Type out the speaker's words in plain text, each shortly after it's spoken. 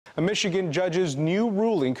A Michigan judge's new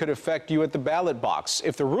ruling could affect you at the ballot box.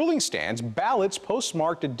 If the ruling stands, ballots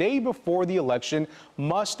postmarked a day before the election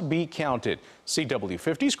must be counted.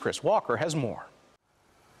 CW50's Chris Walker has more.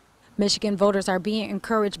 Michigan voters are being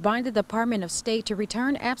encouraged by the Department of State to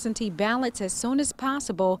return absentee ballots as soon as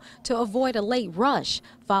possible to avoid a late rush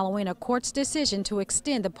following a court's decision to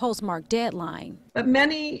extend the postmark deadline. But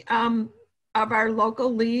many of our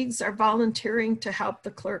local leagues are volunteering to help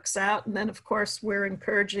the clerks out. And then, of course, we're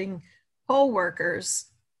encouraging poll workers,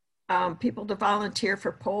 people to volunteer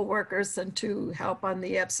for poll workers and to help on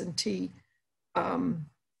the absentee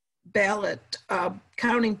ballot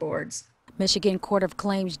counting boards. Michigan Court of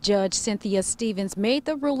Claims Judge Cynthia Stevens made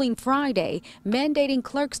the ruling Friday, mandating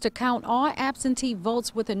clerks to count all absentee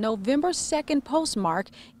votes with a November 2nd postmark,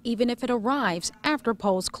 even if it arrives after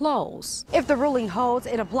polls close. If the ruling holds,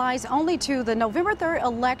 it applies only to the November 3rd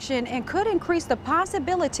election and could increase the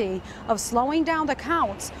possibility of slowing down the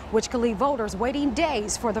counts, which could leave voters waiting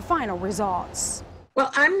days for the final results. Well,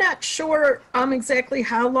 I'm not sure exactly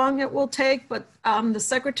how long it will take, but the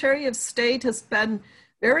Secretary of State has been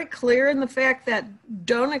very clear in the fact that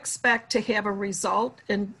don't expect to have a result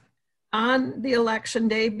on the election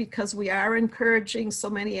day because we are encouraging so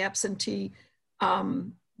many absentee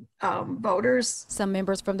voters. Some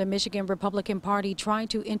members from the Michigan Republican Party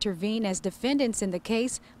tried to intervene as defendants in the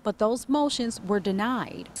case, but those motions were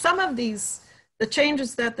denied. Some of the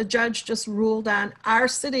changes that the judge just ruled on are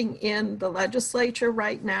sitting in the legislature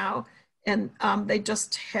right now, and they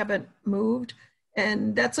just haven't moved.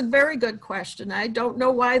 And that's a very good question. I don't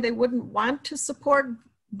know why they wouldn't want to support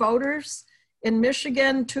voters. In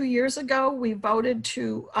Michigan 2 years ago, we voted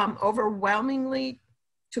to overwhelmingly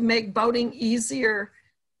to make voting easier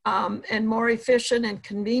and more efficient and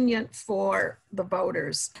convenient for the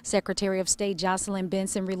voters. Secretary of State Jocelyn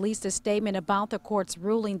Benson released a statement about the court's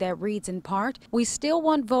ruling that reads in part, "We still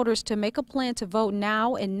want voters to make a plan to vote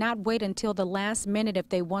now and not wait until the last minute if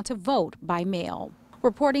they want to vote by mail."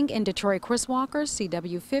 Reporting in Detroit, Chris Walker,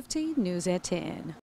 CW50 News at 10.